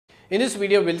In this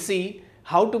video, we'll see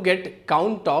how to get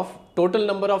count of total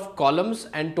number of columns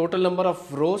and total number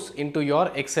of rows into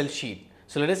your Excel sheet.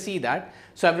 So let us see that.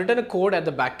 So I've written a code at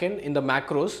the backend in the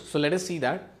macros. So let us see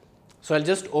that. So I'll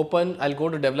just open, I'll go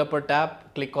to developer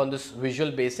tab, click on this Visual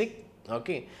Basic,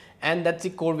 okay, and that's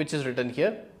the code which is written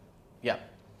here. Yeah.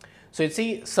 So you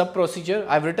see sub procedure,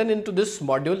 I've written into this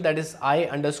module, that is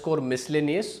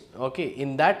I_miscellaneous, okay.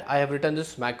 In that I have written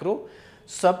this macro,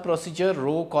 sub procedure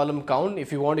row column count.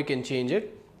 If you want, you can change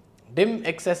it. Dim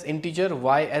x as integer,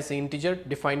 y as integer,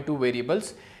 define two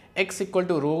variables, x equal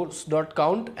to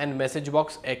rows.count and message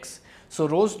box x. So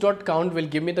rows.count will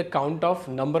give me the count of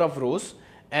number of rows,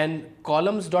 and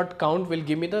columns.count will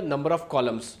give me the number of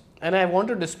columns, and I want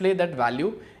to display that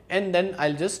value, and then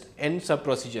I'll just end sub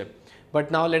procedure.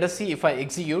 But now let us see if I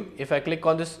execute, if I click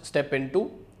on this step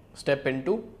into,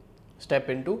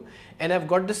 and I've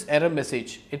got this error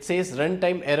message. It says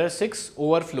runtime error 6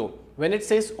 overflow. When it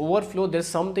says overflow, there's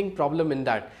something problem in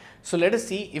that. So let us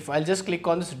see if I'll just click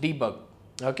on this debug.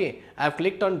 Okay, I've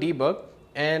clicked on debug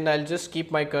and I'll just keep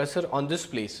my cursor on this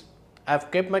place. I've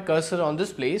kept my cursor on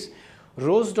this place.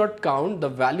 Rows.count, the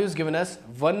value is given as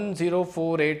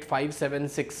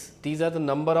 1048576. These are the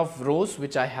number of rows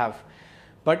which I have.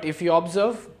 But if you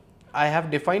observe, I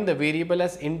have defined the variable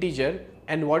as integer,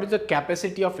 and what is the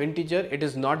capacity of integer? It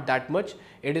is not that much.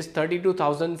 It is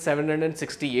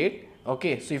 32,768.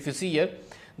 Okay, so if you see here,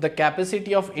 the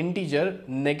capacity of integer,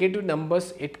 negative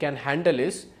numbers it can handle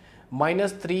is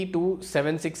minus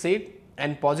 32768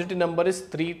 and positive number is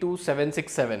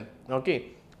 32767.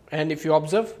 Okay, and if you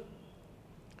observe,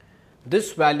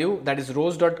 this value, that is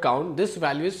rows.count, this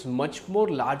value is much more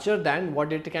larger than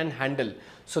what it can handle.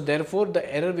 So therefore the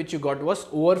error which you got was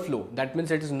overflow. That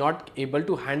means it is not able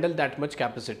to handle that much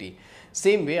capacity.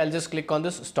 Same way, I'll just click on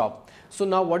this stop. So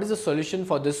now what is the solution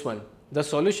for this one? The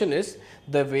solution is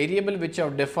the variable which you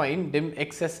have defined, dim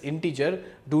x as integer,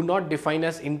 do not define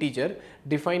as integer,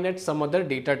 define at some other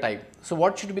data type. So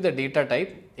what should be the data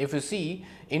type? If you see,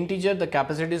 integer, the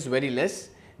capacity is very less.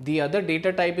 The other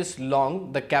data type is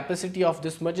long, the capacity of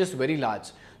this much is very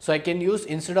large. So I can use,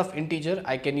 instead of integer,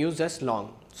 I can use as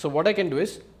long. So what I can do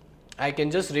is, I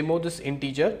can just remove this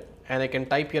integer and I can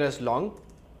type here as long.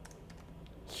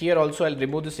 Here also I'll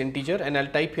remove this integer and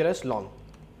I'll type here as long.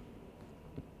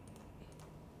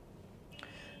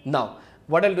 Now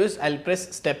what I'll do is, I'll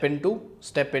press step into,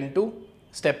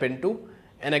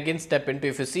 and again step into,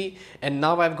 if you see, and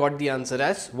now I've got the answer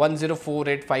as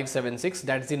 1048576.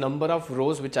 that's the number of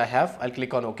rows which I have. I'll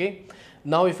click on OK.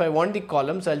 Now if I want the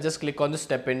columns, I'll just click on the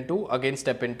step into, again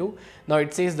step into. Now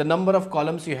it says the number of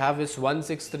columns you have is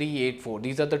 16384.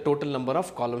 These are the total number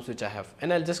of columns which I have,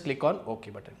 and I'll just click on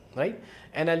OK button, right,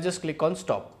 and I'll just click on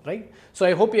stop, right. So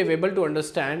I hope you are able to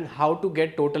understand how to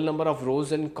get total number of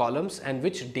rows and columns and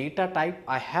which data type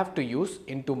I have to use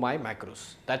into my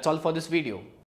macros. That's all for this video.